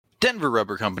Denver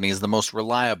Rubber Company is the most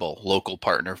reliable local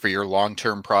partner for your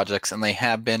long-term projects, and they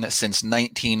have been since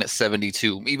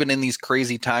 1972. Even in these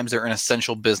crazy times, they're an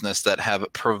essential business that have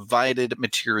provided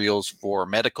materials for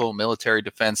medical, military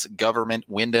defense, government,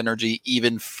 wind energy,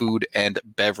 even food and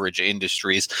beverage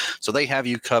industries. So they have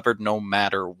you covered no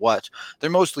matter what.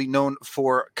 They're mostly known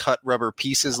for cut rubber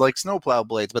pieces like snowplow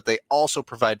blades, but they also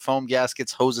provide foam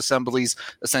gaskets, hose assemblies,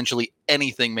 essentially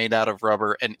anything made out of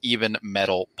rubber, and even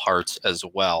metal parts as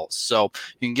well. So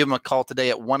you can give them a call today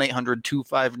at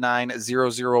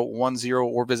 1-800-259-0010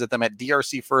 or visit them at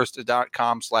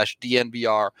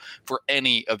drcfirst.com/DNVR for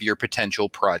any of your potential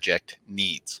project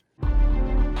needs.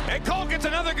 And Cole gets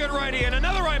another good righty and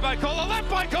another right by Cole, a left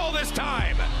by Cole this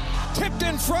time. Tipped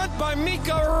in front by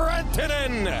Mika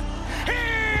Rantanen. He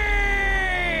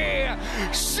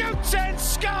shoots and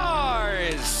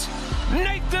scores.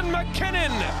 Nathan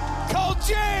McKinnon. Call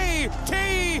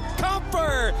J.T.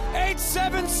 Comfer.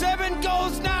 877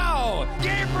 goes now.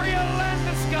 Gabriel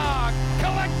Landeskog.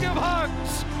 Collective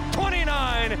hugs.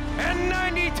 29 and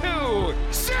 92.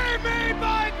 Save made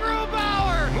by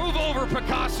Grubauer. Move over,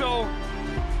 Picasso.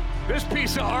 This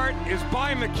piece of art is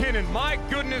by McKinnon. My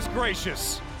goodness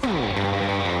gracious.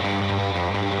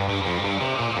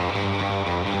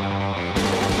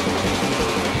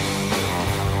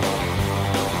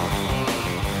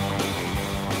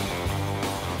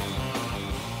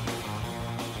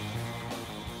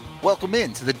 Welcome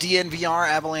into the DNVR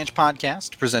Avalanche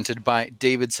Podcast, presented by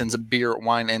Davidson's Beer,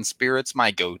 Wine, and Spirits,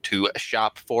 my go-to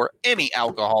shop for any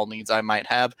alcohol needs I might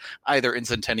have, either in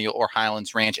Centennial or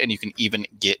Highlands Ranch, and you can even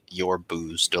get your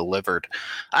booze delivered.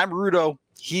 I'm Rudolph.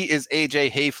 He is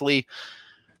AJ Haefele.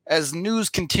 As news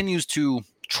continues to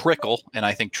trickle, and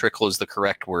I think trickle is the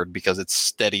correct word because it's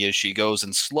steady as she goes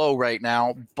and slow right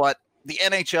now, but the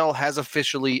NHL has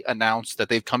officially announced that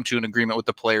they've come to an agreement with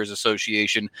the Players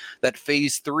Association that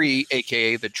Phase 3,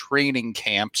 aka the training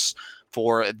camps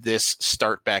for this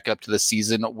start back up to the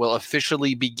season, will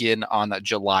officially begin on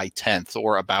July 10th,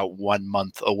 or about 1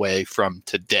 month away from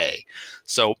today.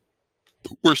 So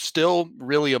we're still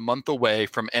really a month away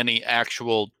from any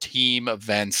actual team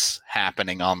events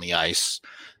happening on the ice.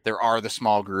 There are the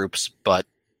small groups, but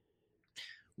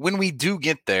when we do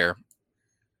get there,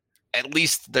 at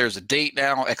least there's a date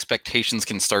now. Expectations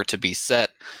can start to be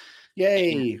set.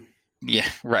 Yay. Yeah,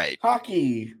 right.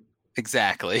 Hockey.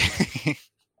 Exactly.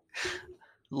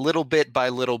 Little bit by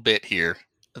little bit here,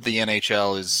 the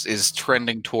NHL is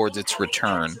trending towards its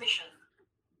return.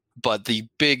 But the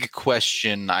big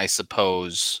question, I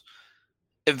suppose,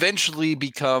 eventually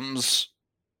becomes,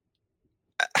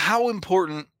 how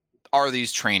important are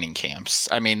these training camps?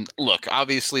 I mean, look,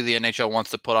 obviously the NHL wants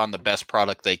to put on the best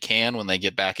product they can when they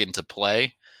get back into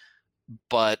play,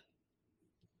 but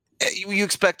you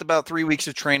expect about 3 weeks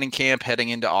of training camp heading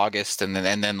into August, and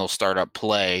then they'll start up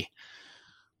play.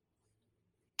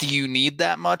 Do you need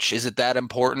that much? Is it that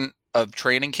important of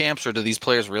training camps, or do these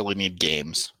players really need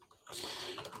games?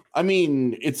 I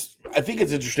mean, I think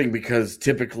it's interesting because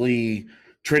typically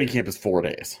training camp is 4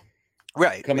 days.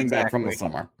 Right. Coming back from the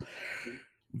summer.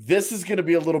 This is going to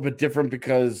be a little bit different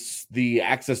because the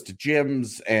access to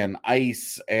gyms and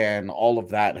ice and all of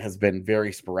that has been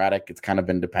very sporadic. It's kind of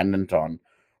been dependent on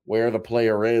where the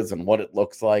player is and what it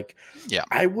looks like. Yeah.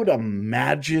 I would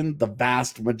imagine the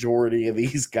vast majority of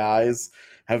these guys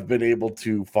have been able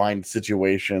to find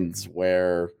situations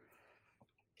where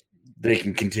they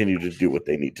can continue to do what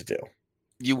they need to do.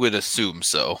 You would assume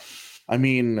so. I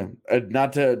mean,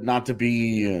 not to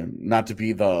be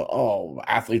the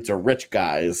athletes are rich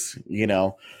guys,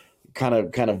 kind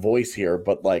of voice here,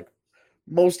 but like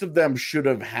most of them should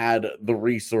have had the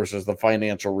resources, the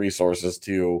financial resources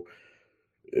to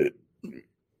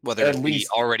whether at least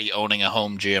already owning a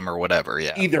home gym or whatever,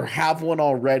 yeah. Either have one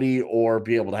already or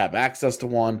be able to have access to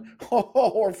one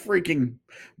or freaking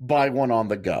buy one on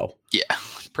the go. Yeah,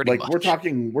 pretty much. We're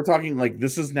talking like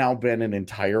this has now been an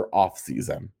entire off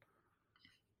season.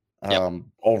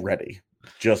 Already.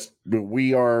 Just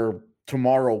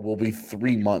tomorrow will be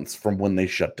 3 months from when they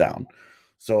shut down.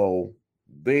 So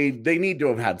they need to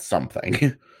have had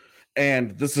something.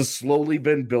 And this has slowly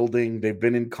been building. They've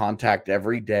been in contact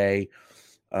every day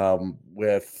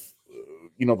with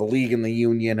the league and the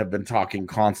union have been talking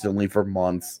constantly for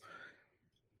months.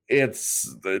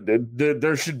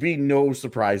 There should be no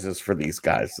surprises for these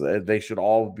guys. They should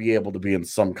all be able to be in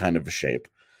some kind of a shape.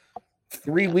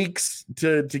 3 weeks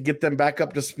to get them back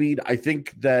up to speed. I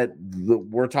think that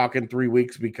we're talking 3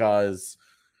 weeks because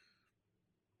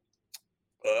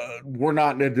we're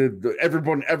not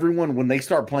everyone when they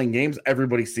start playing games,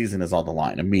 everybody's season is on the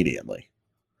line immediately.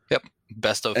 Yep.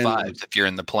 Best of fives if you're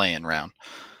in the play-in round.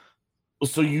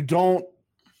 So you don't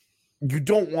you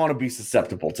don't want to be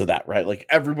susceptible to that, right? Like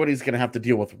everybody's going to have to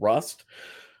deal with rust,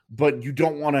 but you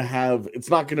don't want to have, it's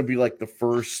not going to be like the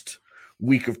first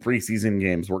week of preseason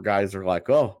games where guys are like,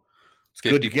 oh, it's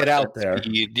good to get out there.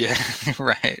 Speed. Yeah,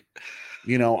 right.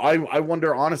 You know, I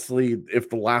wonder honestly if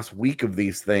the last week of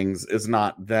these things is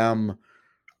not them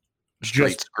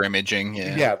Straight just scrimmaging.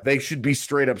 Yeah, they should be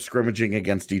straight up scrimmaging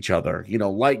against each other. You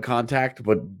know, light contact,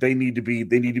 but they need to be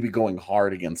going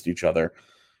hard against each other.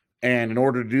 And in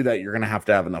order to do that, you're going to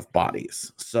have enough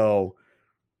bodies. So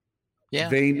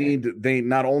they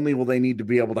not only will they need to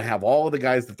be able to have all of the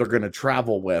guys that they're going to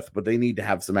travel with, but they need to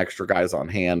have some extra guys on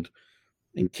hand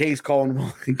in case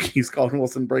Colin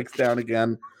Wilson breaks down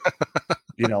again.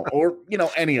 You know, or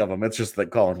any of them. It's just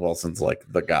that Colin Wilson's like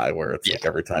the guy where it's like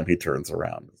every time he turns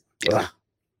around.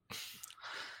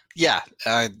 Yeah,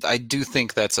 I do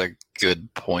think that's a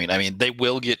good point. I mean, they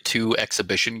will get 2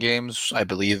 exhibition games, I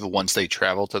believe, once they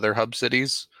travel to their hub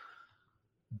cities.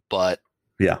 But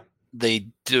they're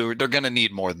going to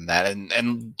need more than that.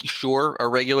 And sure, a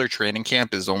regular training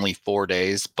camp is only 4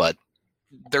 days, but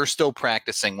they're still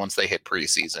practicing once they hit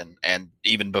preseason. And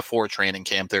even before training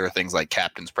camp, there are things like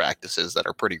captain's practices that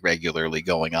are pretty regularly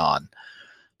going on.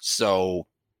 So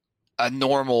a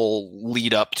normal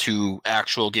lead up to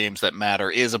actual games that matter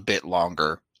is a bit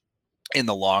longer in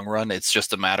the long run. It's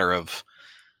just a matter of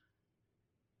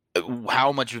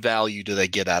how much value do they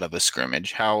get out of a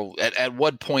scrimmage? At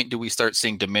what point do we start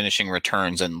seeing diminishing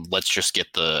returns and let's just get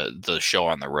the show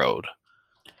on the road?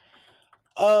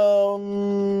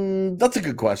 That's a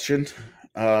good question.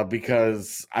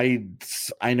 Because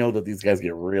I know that these guys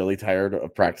get really tired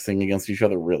of practicing against each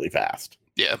other really fast.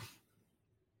 Yeah.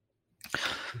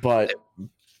 But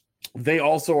they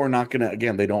also are not going to,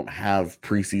 again, they don't have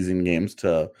preseason games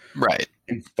to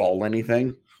install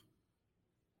anything,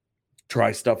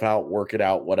 try stuff out, work it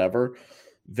out, whatever.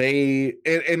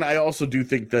 And I also do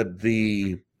think that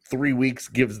the 3 weeks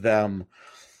gives them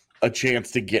a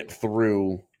chance to get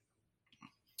through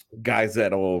guys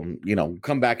that'll,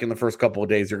 come back in the first couple of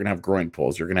days. You're going to have groin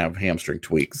pulls. You're going to have hamstring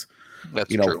tweaks.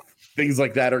 That's true. Things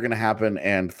like that are going to happen,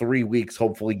 and 3 weeks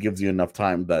hopefully gives you enough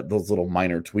time that those little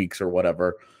minor tweaks or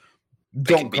whatever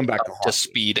don't come back to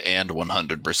speed and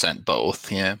 100% both.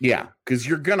 Yeah, because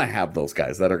you're going to have those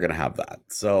guys that are going to have that.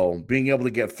 So being able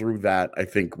to get through that, I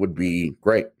think, would be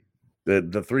great.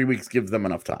 The 3 weeks gives them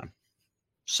enough time.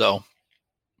 So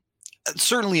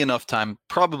certainly enough time.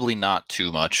 Probably not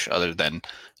too much, other than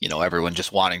everyone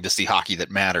just wanting to see hockey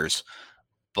that matters.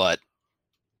 But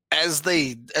as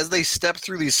they step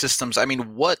through these systems, I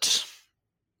mean, what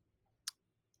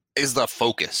is the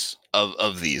focus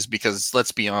of these? Because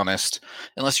let's be honest,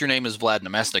 unless your name is Vlad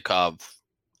Nemesnikov,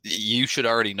 you should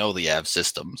already know the Av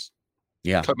systems.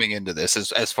 Yeah, coming into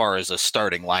this, as far as a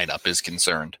starting lineup is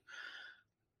concerned.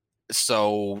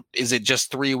 So, is it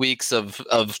just 3 weeks of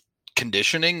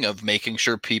conditioning, of making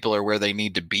sure people are where they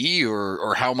need to be,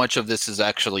 or how much of this is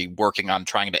actually working on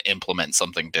trying to implement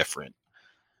something different?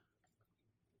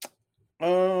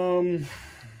 I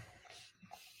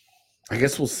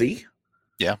guess we'll see.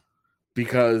 Yeah.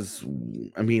 Because,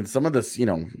 I mean, some of this,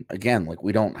 again, like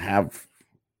we don't have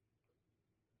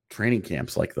training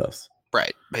camps like this.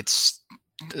 Right. It's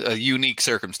a unique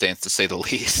circumstance to say the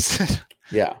least.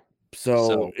 Yeah.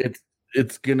 So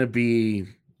it's going to be,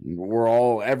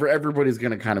 everybody's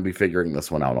going to kind of be figuring this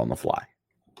one out on the fly.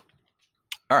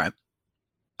 All right.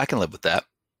 I can live with that.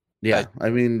 Yeah, I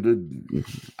mean,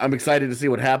 I'm excited to see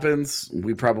what happens.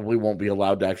 We probably won't be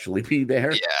allowed to actually be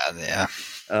there. Yeah.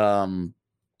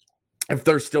 If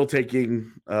they're still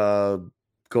taking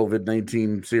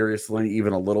COVID-19 seriously,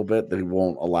 even a little bit, they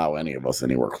won't allow any of us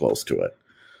anywhere close to it.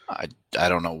 I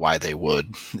don't know why they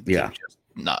would. Yeah.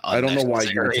 I don't know why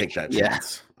you would take that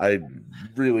chance. Yeah. I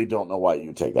really don't know why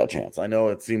you take that chance. I know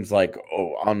it seems like,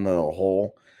 on the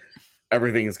whole,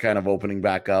 everything is kind of opening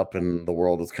back up and the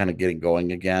world is kind of getting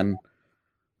going again.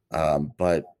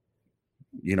 But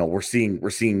we're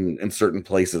seeing in certain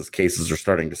places cases are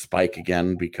starting to spike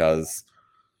again because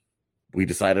we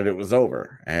decided it was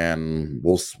over, and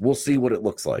we'll see what it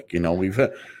looks like. We've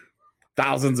had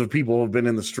thousands of people have been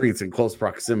in the streets in close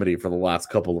proximity for the last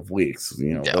couple of weeks,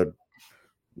 but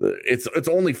it's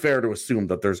only fair to assume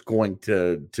that there's going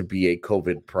to be a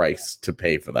COVID price to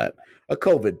pay for that, a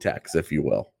COVID tax, if you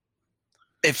will.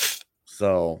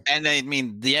 And I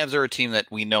mean, the Avs are a team that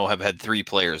we know have had 3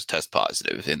 players test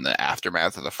positive in the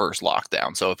aftermath of the first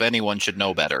lockdown. So if anyone should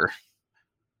know better,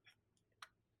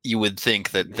 you would think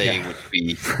that they would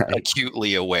be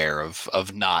acutely aware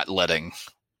of not letting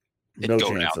it go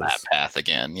down that path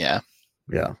again. Yeah.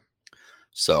 Yeah.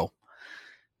 So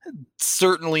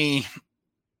certainly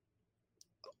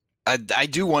I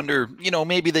do wonder,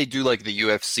 maybe they do like the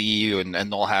UFC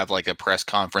and they'll have like a press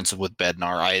conference with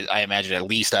Bednar. I imagine at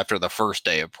least after the first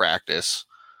day of practice.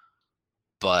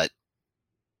 But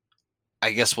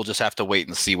I guess we'll just have to wait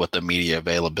and see what the media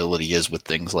availability is with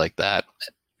things like that.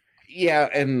 Yeah,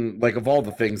 and like of all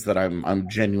the things that I'm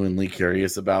genuinely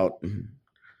curious about,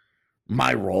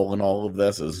 my role in all of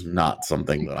this is not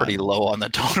something that pretty low on the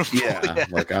totem pole. Yeah,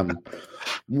 like I'm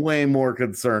way more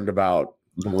concerned about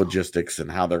the logistics and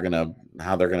how they're gonna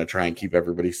try and keep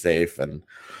everybody safe. And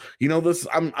this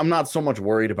I'm not so much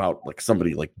worried about like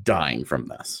somebody like dying from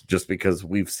this, just because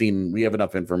we have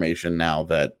enough information now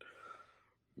that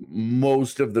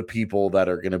most of the people that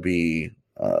are gonna be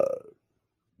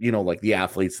like the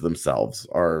athletes themselves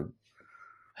are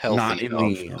healthy, not in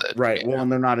the right. Well, and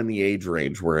they're not in the age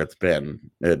range where it's been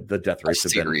the death rates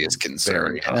have been serious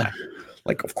concern.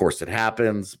 Like, of course, it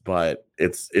happens, but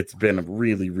it's been a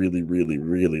really, really, really,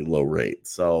 really low rate.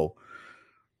 So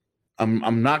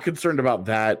I'm not concerned about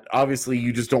that. Obviously,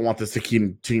 you just don't want this to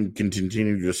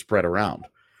continue to spread around,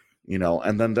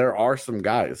 And then there are some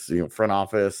guys, front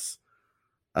office,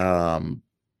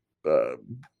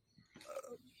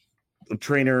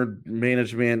 trainer,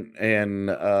 management, and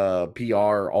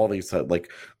PR, all these like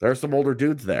there are some older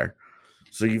dudes there,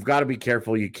 so you've got to be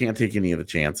careful. You can't take any of the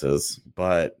chances,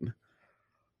 but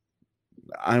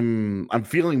I'm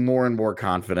feeling more and more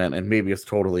confident, and maybe it's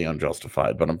totally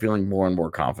unjustified, but I'm feeling more and more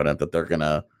confident that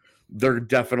they're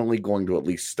definitely going to at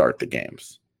least start the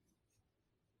games.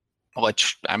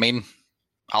 Which, I mean,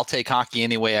 I'll take hockey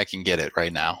any way I can get it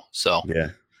right now. So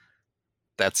yeah,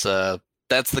 that's the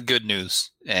good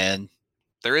news. And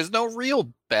there is no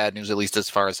real bad news, at least as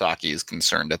far as hockey is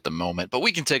concerned at the moment. But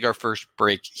we can take our first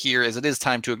break here, as it is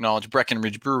time to acknowledge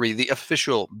Breckenridge Brewery, the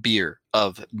official beer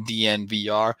of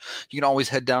DNVR. You can always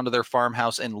head down to their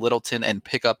farmhouse in Littleton and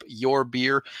pick up your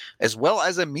beer as well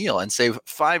as a meal and save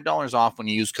 $5 off when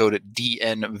you use code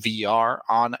DNVR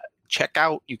on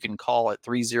checkout. You can call at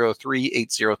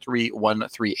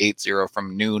 303-803-1380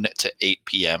 from noon to 8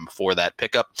 p.m. for that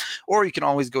pickup. Or you can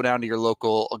always go down to your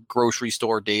local grocery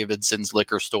store, Davidson's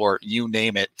liquor store, you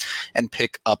name it, and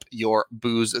pick up your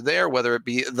booze there, whether it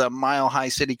be the Mile High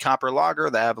City Copper Lager,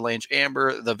 the Avalanche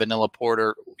Amber, the Vanilla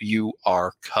Porter, you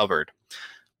are covered.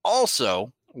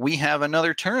 Also, we have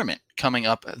another tournament coming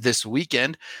up this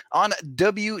weekend on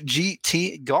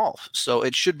WGT Golf. So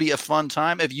it should be a fun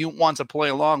time. If you want to play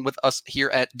along with us here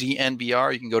at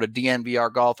DNVR, you can go to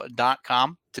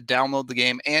dnvrgolf.com to download the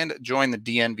game and join the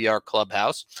DNVR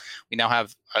Clubhouse. We now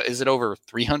have, is it over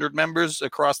 300 members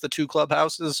across the two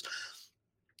clubhouses?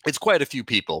 It's quite a few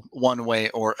people, one way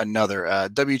or another.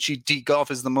 WGT Golf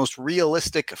is the most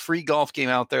realistic free golf game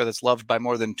out there that's loved by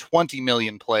more than 20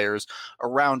 million players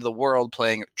around the world,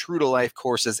 playing true-to-life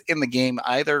courses in the game,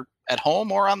 either at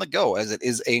home or on the go, as it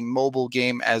is a mobile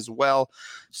game as well.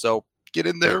 So get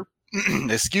in there,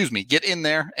 get in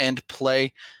there and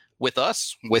play with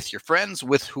us, with your friends,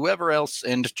 with whoever else,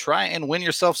 and try and win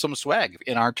yourself some swag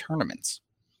in our tournaments.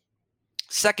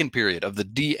 Second period of the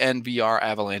DNVR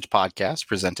Avalanche podcast,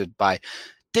 presented by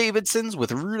Davidson's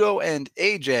with Rudo and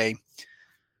AJ.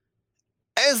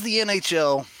 As the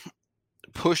NHL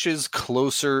pushes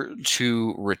closer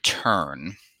to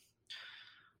return,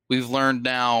 we've learned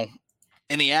now,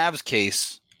 in the Avs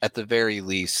case, at the very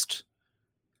least,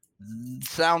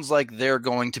 sounds like they're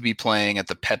going to be playing at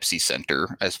the Pepsi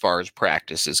Center as far as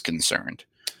practice is concerned.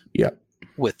 Yeah.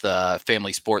 With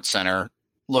Family Sports Center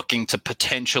looking to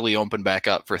potentially open back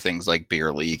up for things like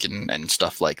beer league and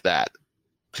stuff like that.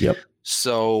 Yep.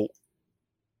 So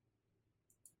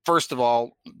first of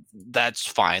all, that's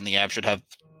fine. The Avs should have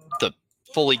the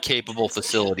fully capable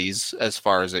facilities as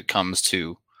far as it comes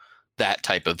to that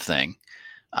type of thing.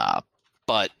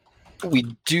 But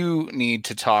we do need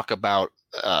to talk about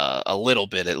a little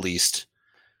bit, at least,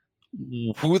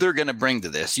 who they're going to bring to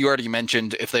this. You already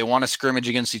mentioned if they want to scrimmage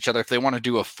against each other, if they want to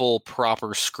do a full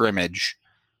proper scrimmage,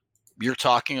 you're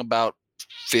talking about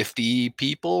 50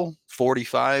 people,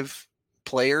 45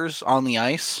 players on the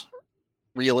ice,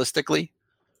 realistically.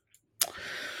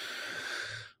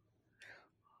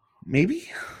 Maybe.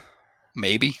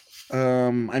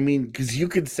 I mean, because you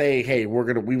could say, hey,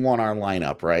 we want our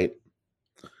lineup, right?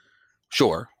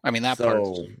 Sure. I mean, that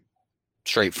part's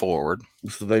straightforward.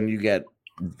 So then you get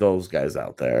those guys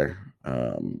out there.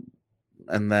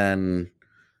 And then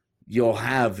you'll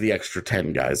have the extra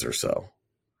 10 guys or so.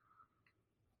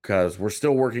 Because we're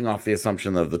still working off the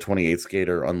assumption of the 28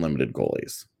 skater unlimited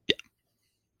goalies. Yeah.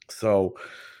 So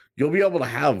you'll be able to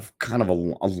have kind of a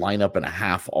lineup and a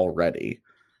half already.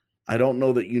 I don't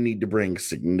know that you need to bring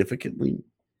significantly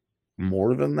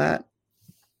more than that,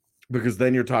 because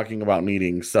then you're talking about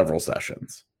needing several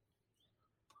sessions.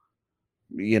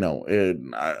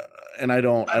 and I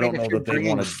don't know that they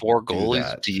want to 4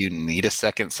 goalies. Do you need a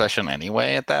second session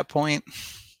anyway at that point?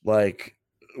 Like,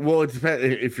 well, it depends.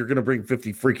 If you're going to bring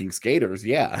 50 freaking skaters,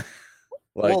 yeah.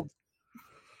 If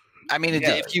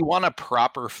you want a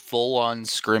proper full-on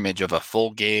scrimmage of a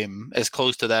full game, as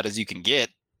close to that as you can get,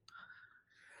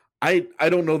 I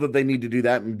don't know that they need to do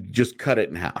that and just cut it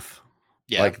in half.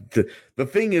 Yeah. Like the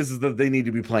thing is that they need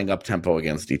to be playing up tempo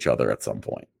against each other at some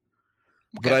point.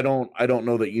 Okay. But I don't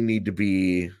know that you need to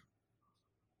be.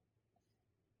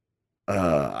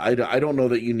 I don't know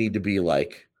that you need to be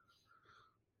like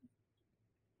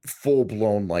full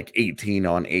blown like 18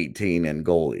 on 18 and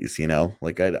goalies.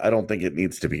 Like I don't think it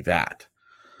needs to be that.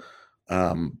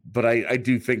 But I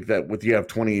do think that with you have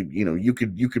 20, you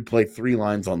could play 3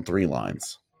 lines on 3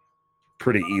 lines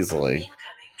pretty easily.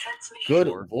 Good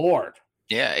Lord.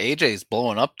 Yeah, AJ's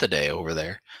blowing up today over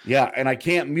there. Yeah, and I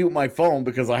can't mute my phone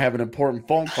because I have an important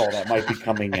phone call that might be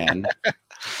coming in.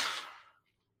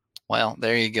 Well,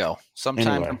 there you go.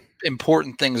 Sometimes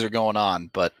important things are going on,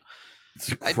 but it's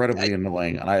incredibly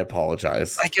annoying, and I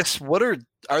apologize. I guess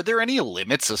are there any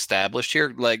limits established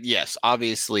here? Like, yes,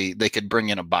 obviously they could bring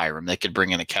in a Byram, they could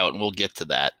bring in a Kaut, and we'll get to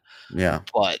that. Yeah.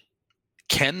 But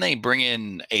can they bring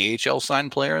in AHL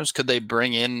signed players? Could they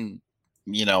bring in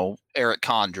Eric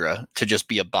Condra to just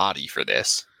be a body for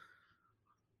this?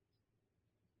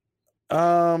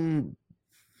 No.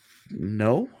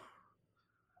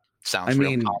 Sounds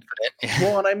real confident.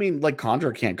 Well, and I mean, like,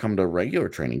 Condra can't come to regular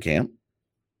training camp.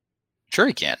 Sure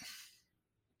he can.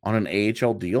 On an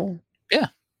AHL deal? Yeah.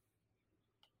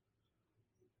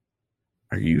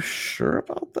 Are you sure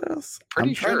about this?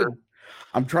 Pretty sure.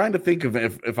 I'm trying to think of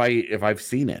if I've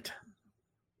seen it.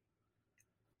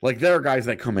 Like, there are guys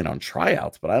that come in on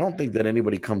tryouts, but I don't think that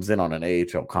anybody comes in on an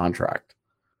AHL contract.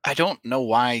 I don't know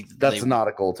why that's not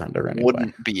a goaltender anyway.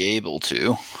 Wouldn't be able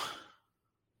to.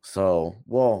 So,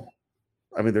 well,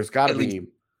 I mean, there's got to be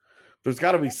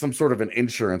some sort of an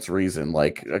insurance reason.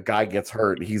 Like, a guy gets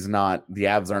hurt, the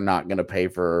Avs are not going to pay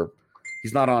for.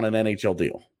 He's not on an NHL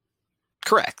deal.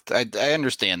 Correct. I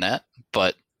understand that,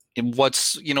 but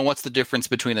what's the difference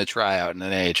between a tryout and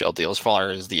an AHL deal as far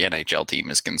as the NHL team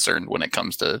is concerned when it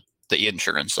comes to the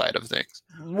insurance side of things?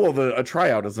 Well, a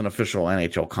tryout is an official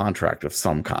NHL contract of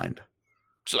some kind.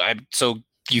 So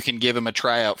you can give him a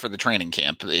tryout for the training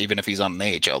camp, even if he's on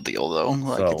an AHL deal, though.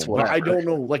 I don't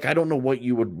know. Like, I don't know what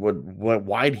you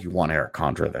why do you want Eric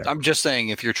Condra there? I'm just saying,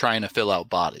 if you're trying to fill out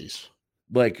bodies,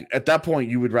 like, at that point,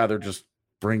 you would rather just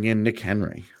bring in Nick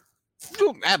Henry.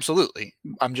 Absolutely.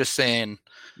 I'm just saying,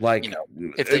 like,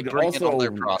 if they bring in all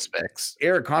their prospects,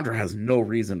 Eric Condra has no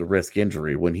reason to risk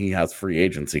injury when he has free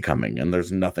agency coming and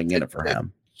there's nothing in it for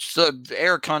him. So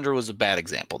Eric Condra was a bad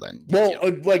example then. Well,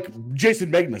 like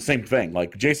Jason Megna, same thing.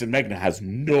 Like, Jason Megna has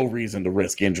no reason to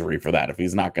risk injury for that if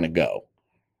he's not going to go.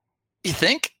 You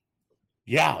think?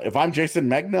 Yeah. If I'm Jason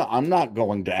Megna, I'm not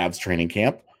going to Avs training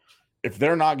camp. If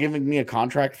they're not giving me a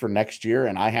contract for next year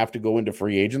and I have to go into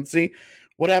free agency,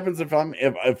 what happens if I'm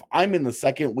in the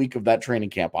second week of that training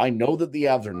camp? I know that the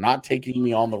Avs are not taking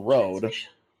me on the road.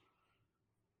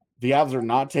 The Avs are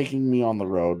not taking me on the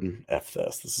road. F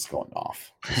this. This is going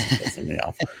off. This is pissing me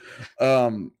off.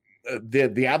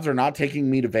 The Avs are not taking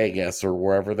me to Vegas or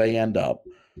wherever they end up.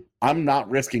 I'm not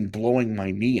risking blowing my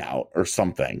knee out or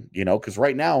something, because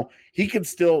right now he's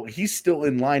still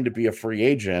in line to be a free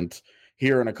agent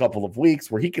here in a couple of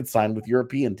weeks where he could sign with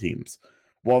European teams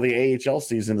while the AHL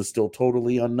season is still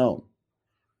totally unknown.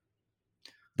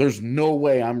 There's no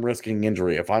way I'm risking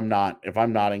injury if I'm not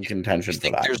in contention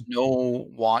for that. There's no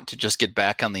want to just get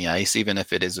back on the ice, even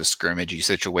if it is a scrimmagey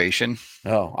situation.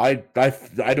 Oh, I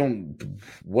don't.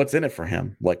 What's in it for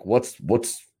him? Like, what's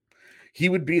he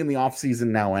would be in the off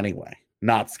season now anyway,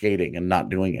 not skating and not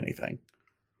doing anything.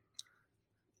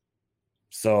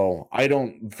 So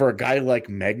for a guy like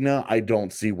Megna, I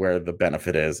don't see where the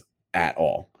benefit is at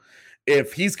all.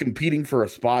 If he's competing for a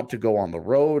spot to go on the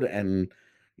road and,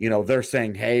 they're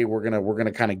saying, hey, we're going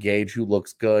to kind of gauge who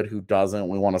looks good, who doesn't,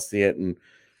 we want to see it. And,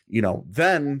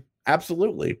 then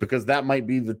absolutely, because that might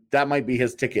be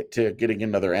his ticket to getting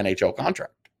another NHL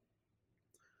contract.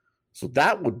 So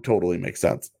that would totally make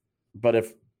sense. But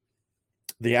if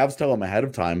the Avs tell him ahead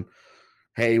of time,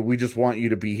 hey, we just want you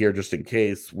to be here just in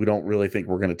case, we don't really think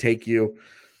we're going to take you.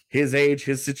 His age,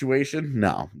 his situation,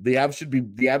 no. The Avs should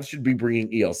be bringing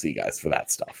ELC guys for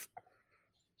that stuff.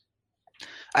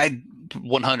 I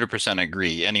 100%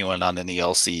 agree. Anyone on an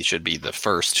ELC should be the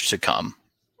first to come.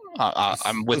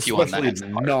 I'm with you on that.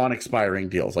 Especially non-expiring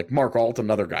deals. Like Mark Alt,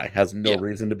 another guy, has no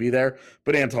reason to be there,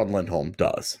 but Anton Lindholm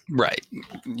does. Right.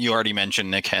 You already mentioned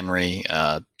Nick Henry.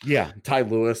 Ty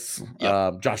Lewis,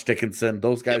 Josh Dickinson.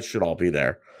 Those guys should all be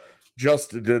there.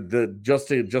 Just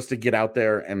to get out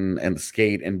there and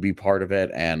skate and be part of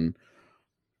it, and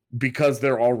because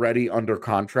they're already under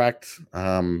contract,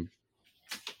 you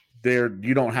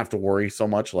don't have to worry so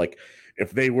much. Like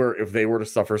if they were to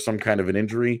suffer some kind of an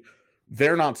injury,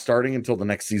 they're not starting until the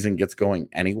next season gets going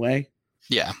anyway.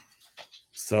 Yeah.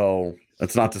 So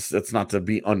it's not to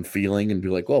be unfeeling and be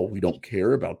like, well, we don't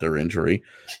care about their injury.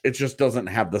 It just doesn't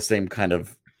have the same kind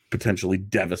of potentially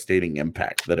devastating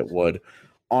impact that it would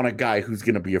on a guy who's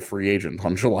going to be a free agent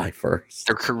on July 1st.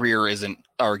 Their career isn't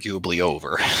arguably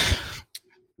over.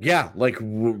 Yeah, like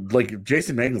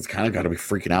Jason Magnus kind of got to be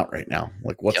freaking out right now.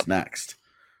 Like, what's next?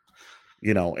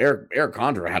 You know, Eric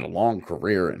Condra had a long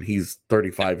career, and he's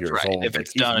 35 years old. If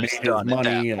it's done, it's done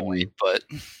money at that point. But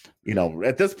you know,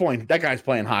 at this point, that guy's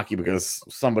playing hockey because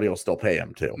somebody will still pay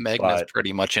him too. Magna's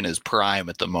pretty much in his prime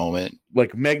at the moment.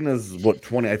 Like Magna's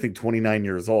 29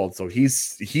 years old, so he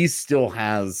still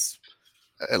has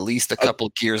at least a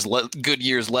couple good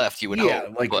years left. You would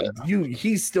hope. Like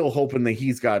he's still hoping that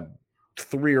he's got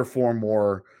 3 or 4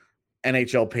 more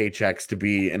NHL paychecks to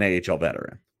be an AHL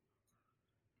veteran.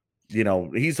 You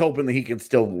know, he's hoping that he can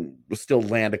still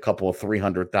land a couple of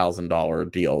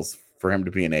 $300,000 deals for him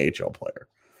to be an AHL player.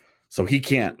 So he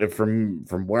can't. From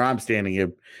where I'm standing,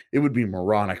 it would be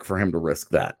moronic for him to risk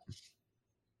that.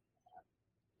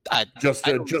 Just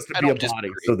to be a body,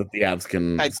 so that the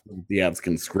Avs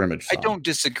can scrimmage. I don't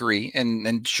disagree,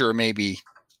 and sure, maybe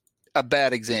a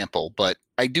bad example, but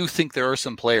I do think there are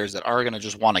some players that are going to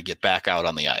just want to get back out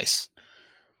on the ice.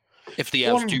 If the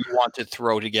Avs do want to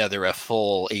throw together a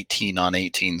full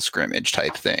 18-on-18 scrimmage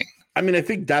type thing. I mean, I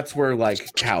think that's where like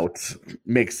Kaut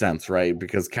makes sense, right?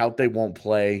 Because Kaut, they won't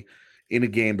play in a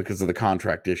game because of the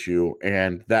contract issue,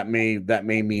 and that may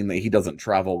mean that he doesn't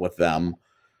travel with them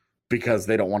because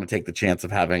they don't want to take the chance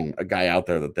of having a guy out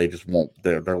there that they just won't.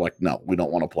 They're like, no, we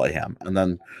don't want to play him. And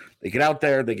then they get out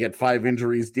there, they get 5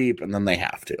 injuries deep, and then they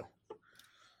have to.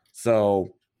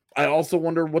 So I also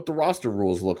wonder what the roster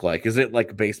rules look like. Is it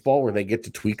like baseball where they get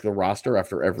to tweak the roster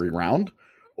after every round?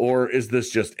 Or is this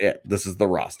just it? This is the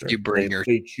roster. You bring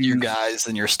your guys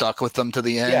and you're stuck with them to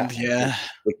the end. Yeah.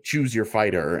 Like choose your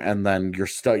fighter, and then you're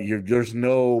stuck. There's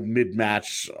no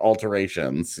mid-match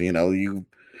alterations. You know,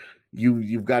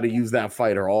 you've got to use that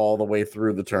fighter all the way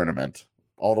through the tournament,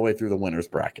 all the way through the winner's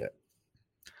bracket.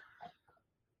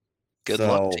 Good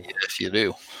luck to you if you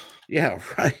do. Yeah,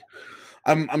 right.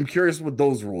 I'm curious what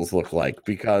those rules look like,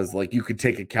 because like you could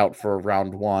take a count for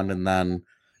round 1, and then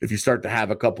if you start to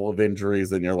have a couple of injuries,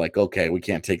 then you're like, okay, we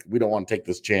don't want to take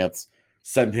this chance,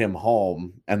 send him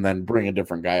home, and then bring a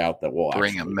different guy out that will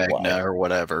bring a Magna or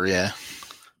whatever. Yeah.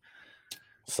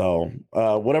 So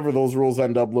whatever those rules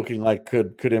end up looking like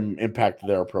could impact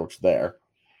their approach there.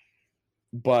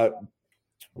 But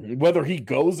whether he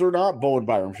goes or not, Bowen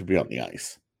Byram should be on the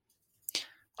ice.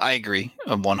 I agree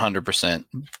 100%.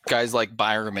 Guys like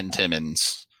Byram and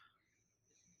Timmins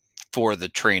for the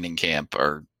training camp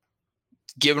are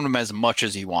giving them as much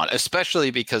as you want, especially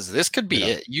because this could be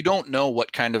it. You don't know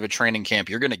what kind of a training camp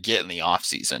you're going to get in the off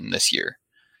season this year.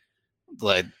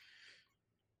 Like,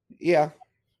 yeah,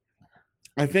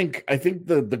 I think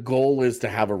the goal is to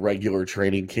have a regular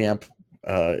training camp.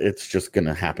 It's just going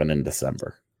to happen in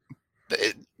December.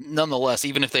 Nonetheless,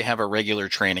 even if they have a regular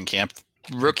training camp,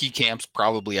 rookie camp's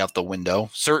probably out the window.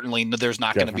 Certainly, there's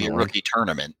not going to be a rookie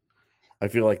tournament. I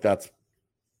feel like that's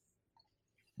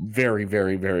very,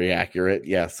 very, very accurate.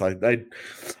 Yes,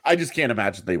 I just can't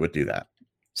imagine they would do that.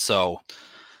 So,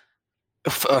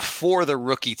 for the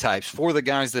rookie types, for the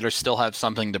guys that still have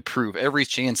something to prove, every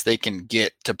chance they can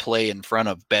get to play in front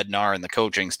of Bednar and the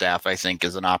coaching staff, I think,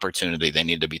 is an opportunity they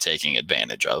need to be taking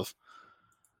advantage of.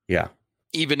 Yeah.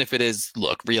 Even if it is,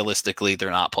 look, realistically,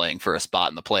 they're not playing for a spot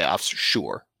in the playoffs,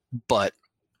 sure. But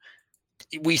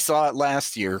we saw it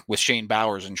last year with Shane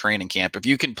Bowers in training camp. If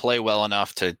you can play well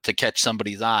enough to catch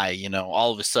somebody's eye, you know,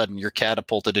 all of a sudden you're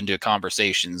catapulted into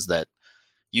conversations that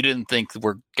you didn't think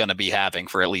we're going to be having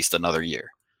for at least another year.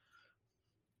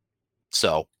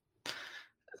 So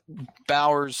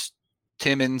Bowers,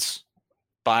 Timmins,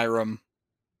 Byram,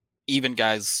 even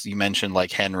guys you mentioned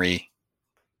like Henry,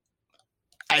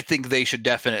 I think they should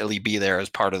definitely be there as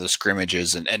part of the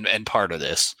scrimmages and part of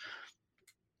this.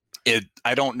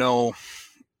 I don't know.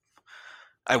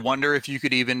 I wonder if you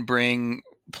could even bring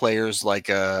players like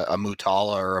a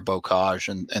Mutala or a Bocage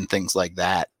and things like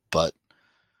that. But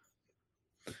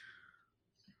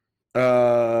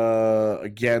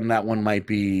again, that one might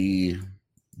be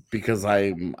because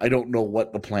I don't know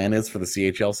what the plan is for the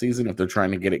CHL season if they're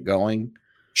trying to get it going.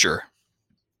 Sure.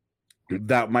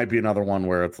 That might be another one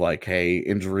where it's like, hey,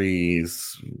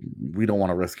 injuries, we don't want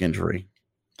to risk injury.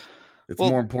 It's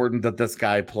more important that this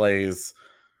guy plays,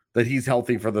 that he's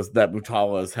healthy for this, that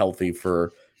Mutala is healthy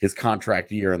for his contract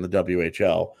year in the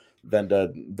WHL than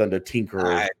to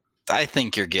tinker. I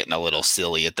think you're getting a little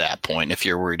silly at that point if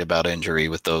you're worried about injury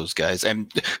with those guys.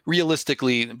 And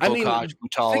realistically, Bocage,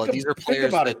 Mutala, these are players. Think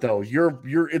about it though.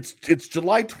 It's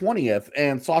July 20th,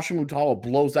 and Sasha Mutala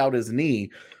blows out his knee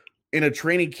in a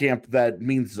training camp that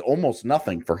means almost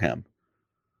nothing for him.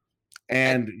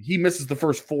 And he misses the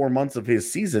first 4 months of his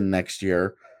season next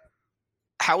year.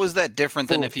 How is that different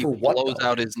than if he blows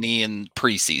out his knee in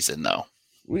preseason, though?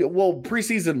 Well,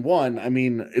 preseason one, I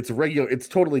mean, it's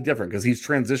totally different because he's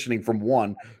transitioning from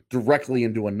one directly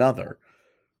into another.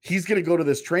 He's going to go to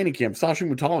this training camp. Sasha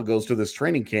Mutala goes to this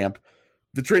training camp.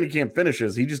 The training camp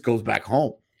finishes. He just goes back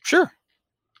home. Sure.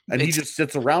 And he just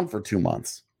sits around for 2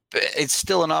 months. It's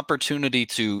still an opportunity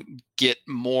to get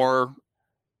more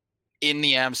in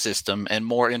the Avs system and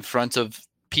more in front of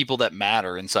people that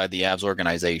matter inside the Avs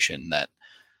organization.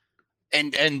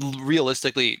 And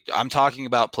realistically, I'm talking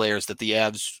about players that the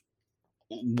Avs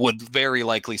would very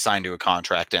likely sign to a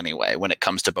contract anyway when it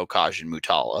comes to Bocage and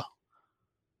Mutala.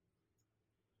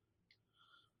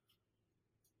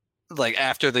 Like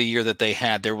after the year that they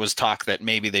had, there was talk that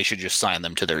maybe they should just sign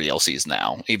them to their ELCs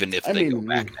now, even if they go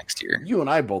back next year. You and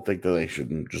I both think that they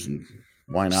shouldn't. Just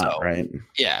why not, right?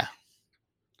 Yeah.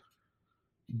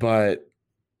 But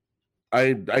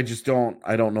I just don't.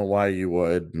 I don't know why you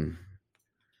would.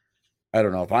 I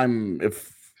don't know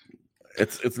if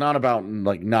it's not about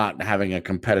like not having a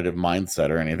competitive mindset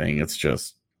or anything. It's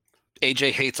just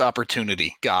AJ hates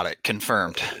opportunity. Got it.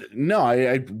 Confirmed. No,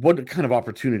 I what kind of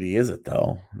opportunity is it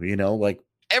though? You know, like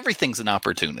everything's an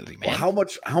opportunity, man. Well,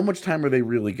 how much time are they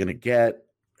really going to get?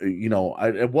 You know,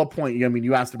 at what point? I mean,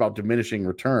 you asked about diminishing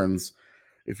returns.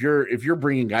 If you're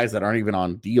bringing guys that aren't even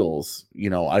on deals, you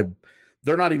know,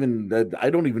 they're not even. I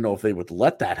don't even know if they would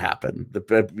let that happen.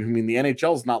 I mean, the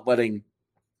NHL is not letting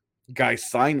guys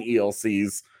sign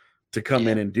ELCs to come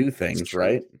in and do things,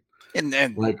 right? And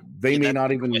like they may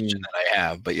not even that I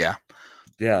have, but yeah,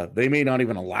 they may not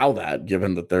even allow that,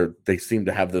 given that they seem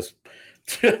to have this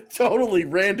totally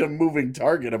random moving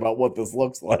target about what this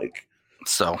looks like.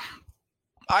 So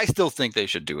I still think they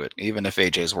should do it, even if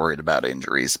AJ's worried about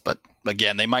injuries. But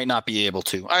again, they might not be able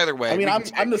to. Either way, I mean,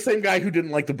 I'm the same guy who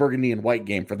didn't like the burgundy and white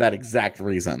game for that exact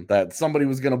reason. That somebody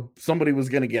was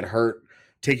gonna get hurt,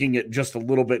 taking it just a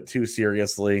little bit too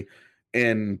seriously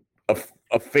in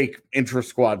a fake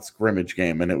intra-squad scrimmage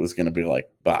game, and it was going to be like,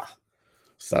 bah.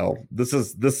 So this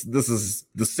is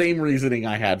the same reasoning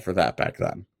I had for that back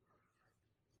then.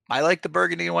 I like the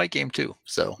burgundy and white game too.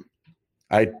 So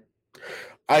I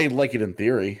like it in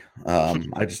theory.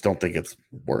 I just don't think it's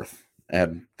worth.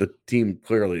 And the team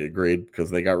clearly agreed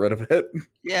because they got rid of it.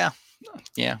 Yeah.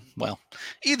 Well,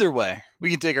 either way,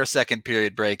 we can take our second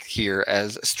period break here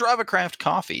as Strava Craft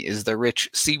Coffee is the rich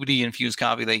CBD infused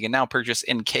coffee that you can now purchase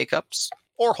in K-Cups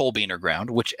or whole bean or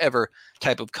ground, whichever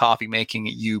type of coffee making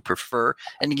you prefer.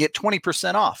 And you get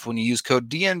 20% off when you use code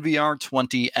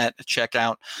DNVR20 at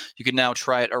checkout. You can now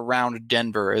try it around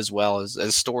Denver as well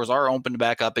as stores are opened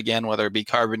back up again, whether it be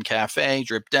Carbon Cafe,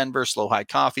 Drip Denver, Slow High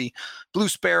Coffee, Blue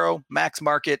Sparrow, Max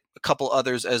Market, a couple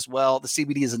others as well. The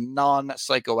CBD is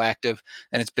non-psychoactive,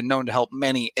 and it's been known to help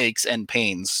many aches and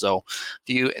pains. So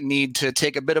if you need to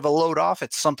take a bit of a load off,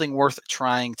 it's something worth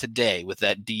trying today with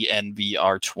that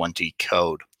DNVR20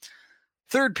 code.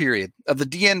 Third period of the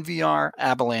DNVR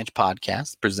Avalanche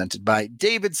Podcast, presented by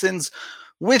Davidson's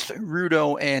with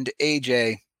Rudo and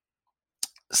AJ.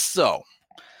 So,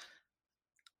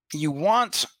 you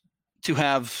want to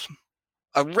have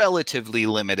a relatively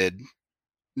limited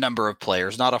number of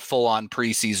players, not a full-on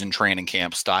preseason training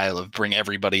camp style of bring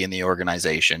everybody in the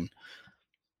organization.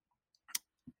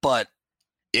 But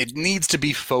it needs to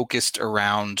be focused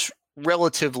around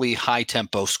relatively high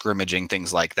tempo scrimmaging,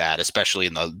 things like that, especially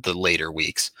in the later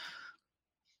weeks.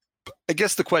 I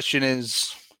guess the question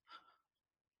is,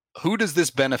 who does this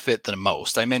benefit the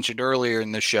most? I mentioned earlier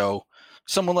in the show,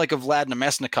 someone like a Vlad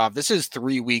Namestnikov, this is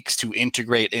 3 weeks to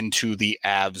integrate into the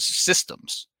Avs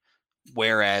systems.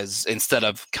 Whereas instead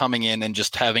of coming in and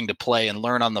just having to play and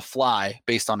learn on the fly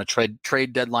based on a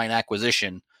trade deadline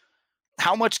acquisition,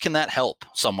 how much can that help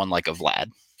someone like a Vlad?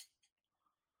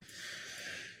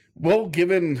 Well,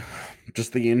 given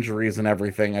just the injuries and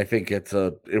everything, I think it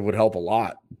would help a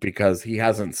lot because he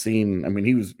hasn't seen. I mean,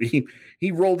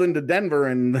 he rolled into Denver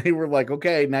and they were like,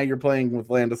 okay, now you're playing with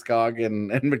Landeskog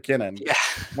and McKinnon. Yeah,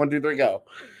 1, 2, 3, go.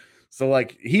 So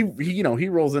like he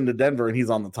rolls into Denver and he's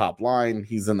on the top line.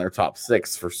 He's in their top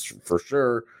 6 for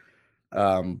sure.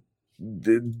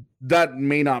 That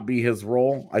may not be his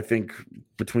role. I think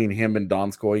between him and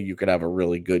Donskoy, you could have a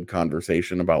really good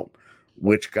conversation about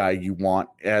which guy you want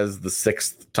as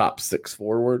the top 6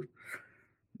 forward.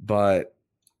 But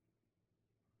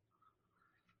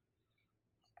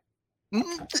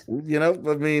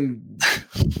I mean,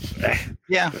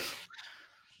 yeah.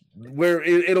 Where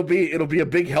it'll be a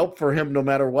big help for him no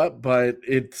matter what, but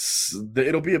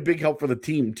it'll be a big help for the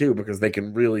team too, because they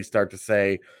can really start to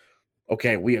say,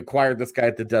 okay, we acquired this guy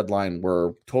at the deadline.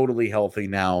 We're totally healthy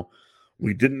now.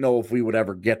 We didn't know if we would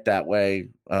ever get that way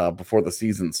before the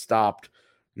season stopped.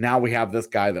 Now we have this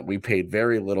guy that we paid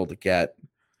very little to get.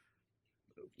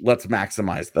 Let's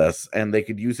maximize this. And they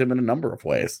could use him in a number of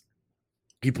ways.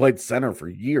 He played center for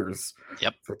years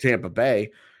for Tampa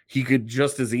Bay. He could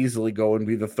just as easily go and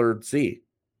be the third C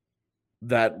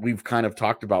that we've kind of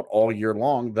talked about all year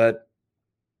long, that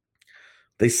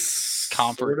they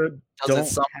Comfort does it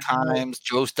sometimes.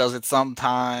 Jost does it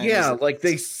sometimes. Yeah, like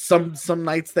some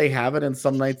nights they have it and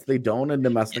some nights they don't, and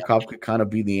Nemesnikov could kind of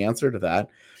be the answer to that.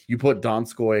 You put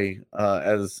Donskoy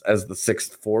as the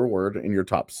 6th forward in your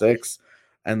top 6,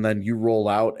 and then you roll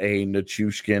out a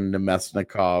Nichushkin,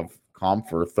 Nemesnikov,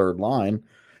 Comfer third line,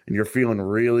 and you're feeling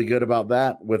really good about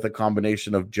that with a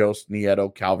combination of Jost,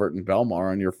 Nieto, Calvert, and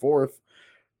Belmar on your 4th.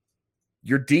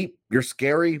 You're deep. You're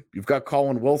scary. You've got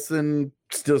Colin Wilson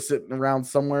still sitting around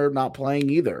somewhere not playing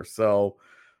either. So,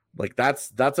 like,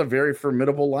 that's a very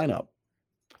formidable lineup.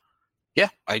 Yeah,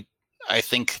 I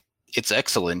think it's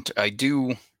excellent. I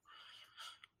do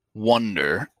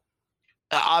wonder.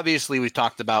 Obviously, we've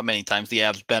talked about many times the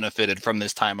Avs benefited from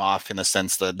this time off in the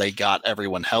sense that they got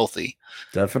everyone healthy.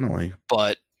 Definitely.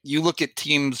 But you look at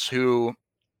teams who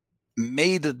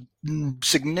made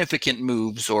significant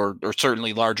moves or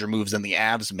certainly larger moves than the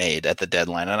Avs made at the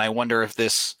deadline. And I wonder if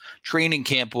this training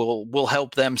camp will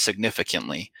help them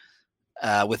significantly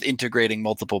with integrating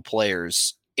multiple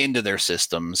players into their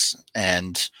systems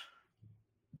and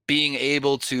being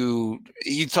able to,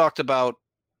 you talked about,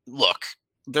 look,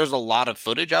 there's a lot of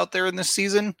footage out there in this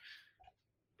season.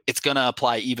 It's going to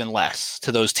apply even less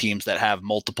to those teams that have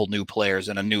multiple new players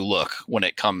and a new look when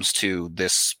it comes to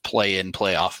this play-in,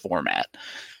 playoff format.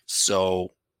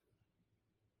 So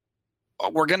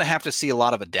we're going to have to see a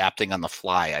lot of adapting on the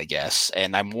fly, I guess.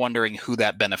 And I'm wondering who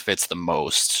that benefits the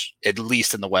most, at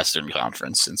least in the Western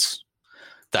Conference, since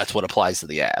that's what applies to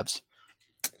the Avs.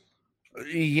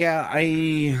 Yeah,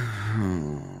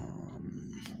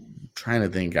 trying to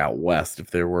think out west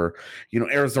if there were,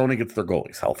 Arizona gets their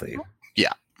goalies healthy.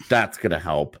 Yeah. That's going to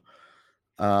help.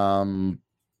 I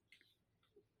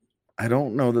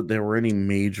don't know that there were any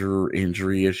major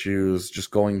injury issues. Just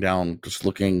going down, just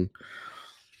looking,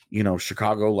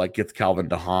 Chicago gets Calvin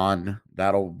DeHaan.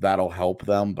 That'll help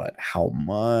them, but how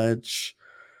much?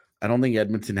 I don't think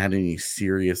Edmonton had any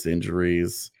serious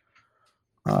injuries.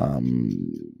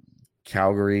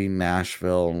 Calgary,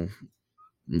 Nashville,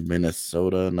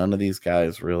 Minnesota, none of these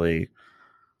guys really.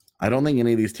 I don't think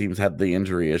any of these teams had the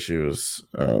injury issues.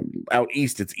 Out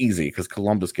east, it's easy because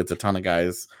Columbus gets a ton of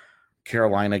guys.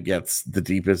 Carolina gets the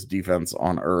deepest defense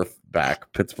on earth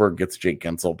back. Pittsburgh gets Jake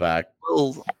Gensel back.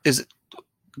 Well, is it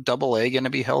Double A going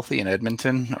to be healthy in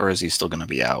Edmonton, or is he still going to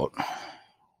be out?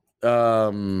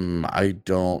 I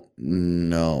don't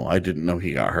know. I didn't know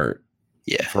he got hurt.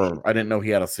 Yeah. I didn't know he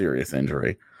had a serious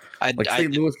injury.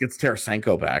 St. Louis gets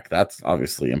Tarasenko back. That's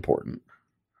obviously important.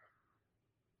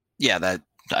 Yeah, that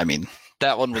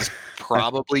one was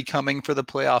probably coming for the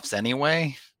playoffs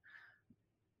anyway.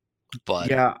 But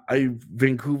yeah,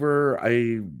 Vancouver,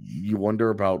 you wonder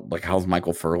about how's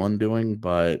Michael Ferland doing,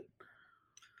 but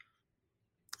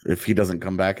if he doesn't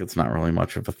come back, it's not really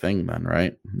much of a thing then,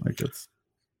 right?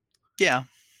 Yeah.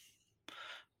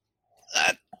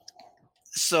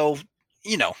 So,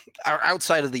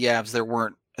 outside of the Avs, there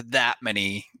weren't that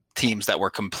many teams that were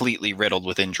completely riddled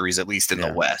with injuries, at least in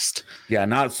the West.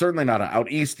 Yeah, certainly not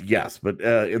out east, yes, but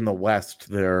in the West,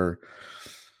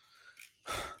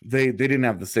 they didn't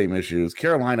have the same issues.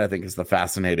 Carolina, I think, is the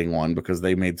fascinating one because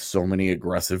they made so many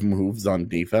aggressive moves on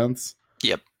defense.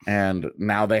 Yep. And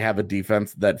now they have a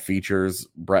defense that features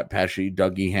Brett Pesce,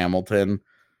 Dougie Hamilton,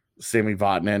 Sami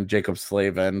Vatanen, Jacob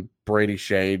Slavin, Brady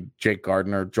Shea, Jake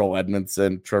Gardiner, Joel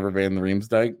Edmondson, Trevor Van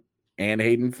Riemsdyk, and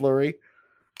Hayden Fleury.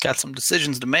 Got some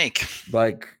decisions to make.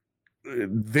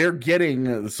 They're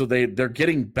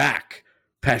getting back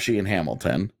Pesce and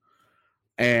Hamilton,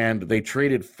 and they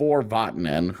traded for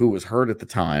Vatanen, who was hurt at the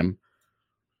time,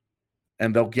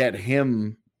 and they'll get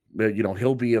him.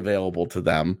 He'll be available to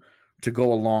them to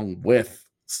go along with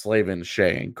Slavin,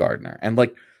 Shea, and Gardner. And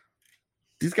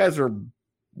these guys are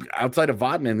outside of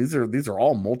Vatanen. These are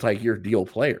all multi-year deal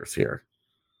players here.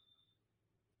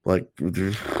 Like,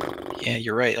 yeah,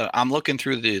 you're right. I'm looking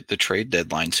through the trade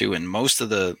deadline too, and most of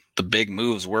the big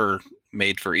moves were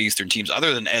made for Eastern teams,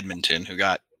 other than Edmonton, who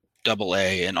got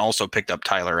AA and also picked up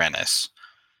Tyler Ennis.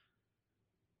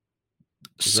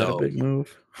 Is that a big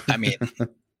move? I mean,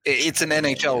 it's an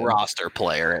NHL roster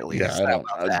player at least. Yeah,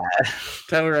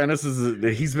 Tyler Ennis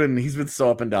he's been so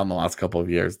up and down the last couple of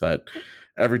years that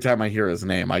every time I hear his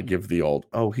name, I give the old,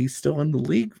 "Oh, he's still in the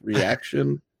league"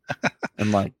 reaction.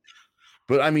 And like,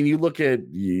 but I mean, you look at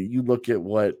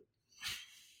what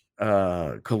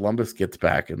Columbus gets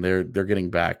back, and they're getting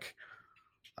back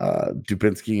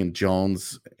Dubinsky and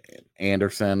Jones,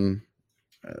 Anderson,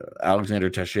 Alexander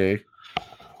Teixeira.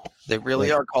 They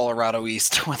really are Colorado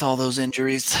East with all those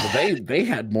injuries. Well, they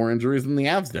had more injuries than the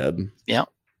Avs did. Yeah.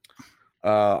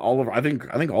 I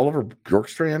think Oliver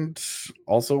Bjorkstrand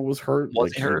also was hurt.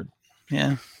 Was he hurt?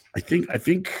 Yeah. I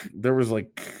think there was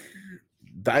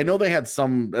I know they had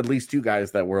at least two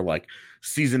guys that were like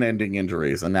season-ending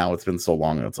injuries, and now it's been so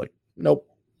long, and it's like, nope.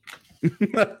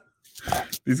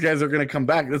 These guys are going to come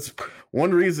back. That's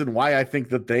one reason why I think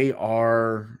that they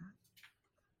are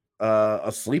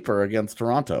a sleeper against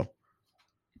Toronto.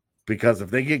 Because if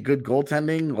they get good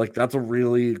goaltending, like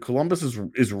Columbus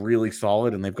is really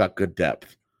solid, and they've got good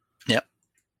depth. Yep.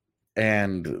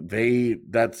 And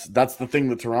that's the thing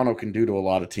that Toronto can do to a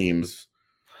lot of teams.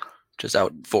 Just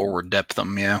out forward depth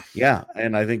them, yeah. Yeah,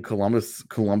 and I think Columbus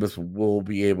will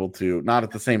be able to, not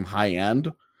at the same high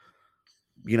end.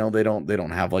 You know, they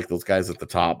don't have like those guys at the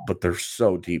top, but they're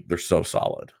so deep, they're so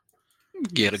solid.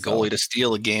 Get a goalie to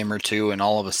steal a game or two, and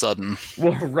all of a sudden,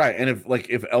 well, right. And if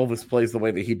Elvis plays the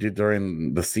way that he did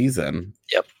during the season,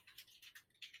 yep.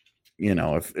 You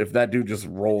know, if that dude just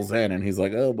rolls in and he's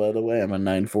like, "Oh, by the way, I'm a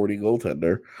 940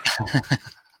 goaltender,"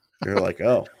 you're like,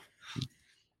 "Oh,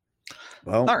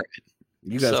 well, all right,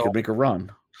 you guys could make a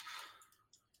run."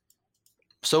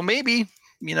 So maybe,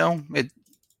 you know,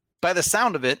 by the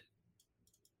sound of it,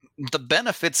 the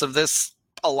benefits of this,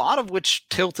 a lot of which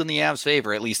tilt in the Avs'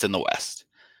 favor, at least in the West.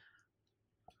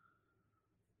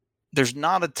 There's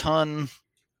not a ton.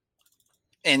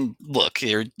 And look,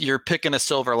 you're picking a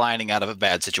silver lining out of a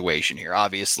bad situation here.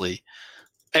 Obviously,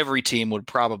 every team would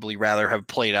probably rather have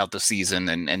played out the season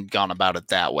and gone about it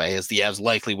that way, as the Avs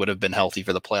likely would have been healthy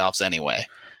for the playoffs anyway.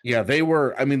 Yeah, they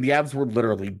were. I mean, the Avs were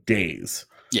literally days.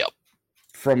 Yep.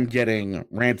 From getting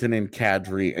Rantanen,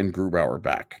 Kadri, and Grubauer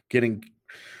back. Getting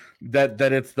that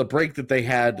it's the break that they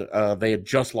had. They had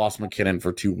just lost McKinnon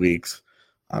for 2 weeks.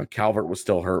 Calvert was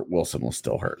still hurt. Wilson was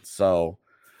still hurt. So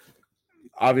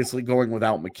obviously going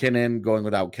without McKinnon, going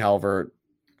without Calvert,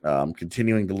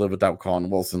 continuing to live without Colin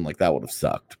Wilson, like that would have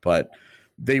sucked. But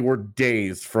they were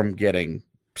days from getting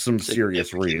some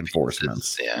serious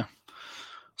reinforcements. Yeah.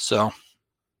 So,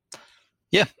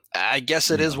 yeah, I guess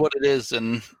it is what it is.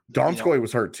 And Donskoy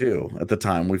was hurt too at the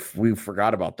time. We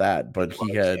forgot about that, but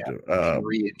he had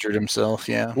re-injured himself.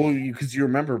 Yeah. Well, because you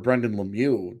remember Brendan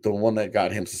Lemieux, the one that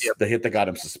got him, the hit that got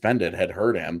him suspended, had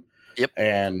hurt him. Yep.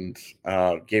 And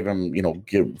gave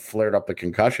him, flared up the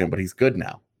concussion, but he's good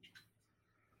now.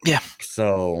 Yeah.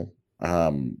 So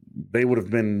they would have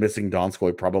been missing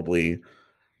Donskoy probably.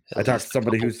 I talked to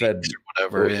somebody who said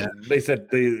whatever. Yeah. They said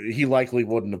he likely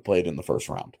wouldn't have played in the first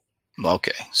round.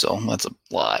 Okay, so that's a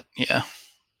lot. Yeah.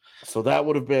 So that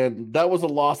was a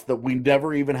loss that we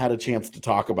never even had a chance to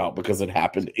talk about because it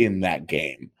happened in that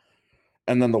game.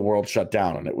 And then the world shut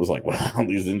down, and it was like, well,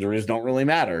 these injuries don't really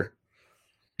matter.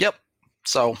 Yep.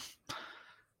 So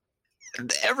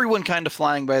everyone kind of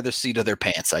flying by the seat of their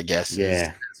pants, I guess.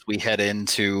 Yeah. As we head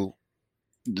into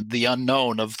the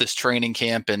unknown of this training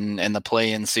camp and the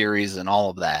play-in series and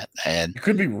all of that. And it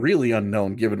could be really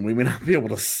unknown given we may not be able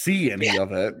to see any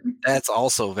of it. That's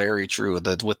also very true.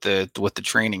 That with the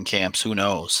training camps, who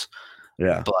knows?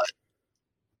 Yeah. But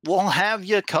we'll have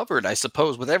you covered, I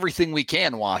suppose, with everything we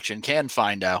can watch and can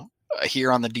find out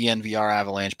here on the DNVR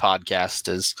Avalanche podcast,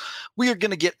 as we are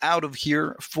going to get out of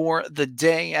here for the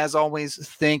day. As always,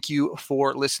 thank you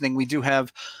for listening. We do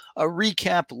have a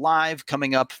recap live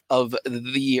coming up of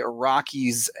the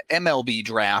Rockies MLB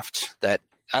draft that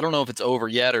I don't know if it's over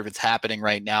yet or if it's happening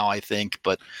right now, I think,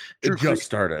 but it just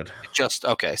started.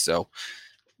 Okay. So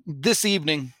this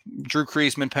evening, Drew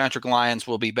Kreisman, Patrick Lyons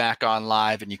will be back on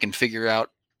live, and you can figure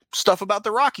out stuff about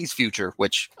the Rockies' future,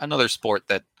 which another sport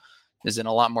that is in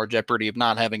a lot more jeopardy of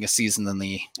not having a season than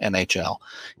the NHL.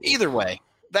 Either way,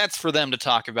 that's for them to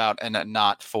talk about and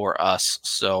not for us.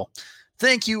 So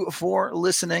Thank you for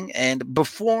listening. And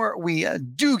before we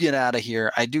do get out of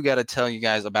here, I do got to tell you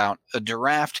guys about a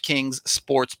DraftKings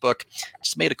Sportsbook.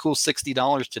 Just made a cool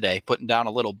 $60 today, putting down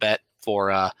a little bet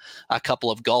for a couple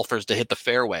of golfers to hit the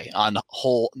fairway on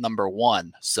hole number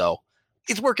 1. So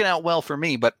it's working out well for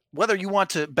me. But whether you want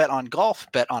to bet on golf,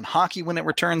 bet on hockey when it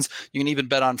returns, you can even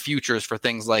bet on futures for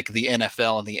things like the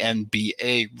NFL and the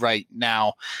NBA right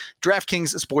now.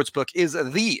 DraftKings Sportsbook is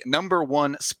the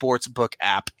 #1 sportsbook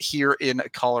app here in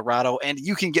Colorado, and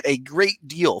you can get a great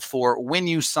deal for when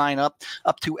you sign up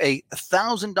to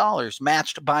 $1,000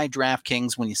 matched by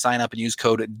DraftKings when you sign up and use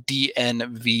code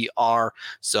DNVR.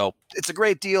 So it's a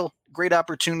great deal. Great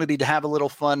opportunity to have a little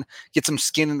fun, get some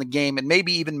skin in the game, and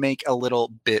maybe even make a little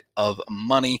bit of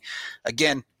money.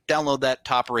 Again, download that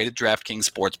top-rated DraftKings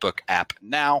Sportsbook app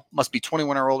now. Must be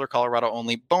 21 or older, Colorado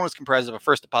only. Bonus comprised of a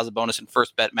first deposit bonus and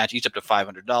first bet match, each up to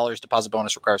 $500. Deposit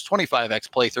bonus requires 25x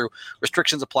playthrough.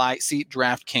 Restrictions apply. See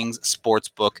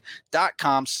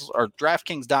DraftKingsSportsbook.com or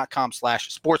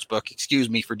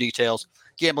DraftKings.com/sportsbook, for details.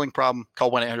 Gambling problem?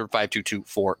 Call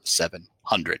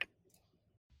 1-800-522-4700.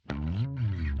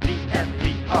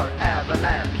 DNVR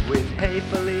Avalanche with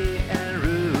Haefele and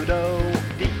Rudolph.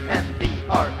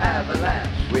 DNVR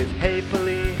Avalanche with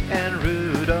Haefele and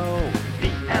Rudolph.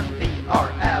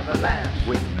 DNVR Avalanche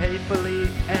with Haefele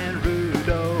and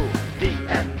Rudolph.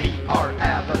 DNVR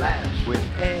Avalanche with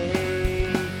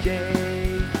AJ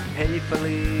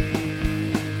Haefele.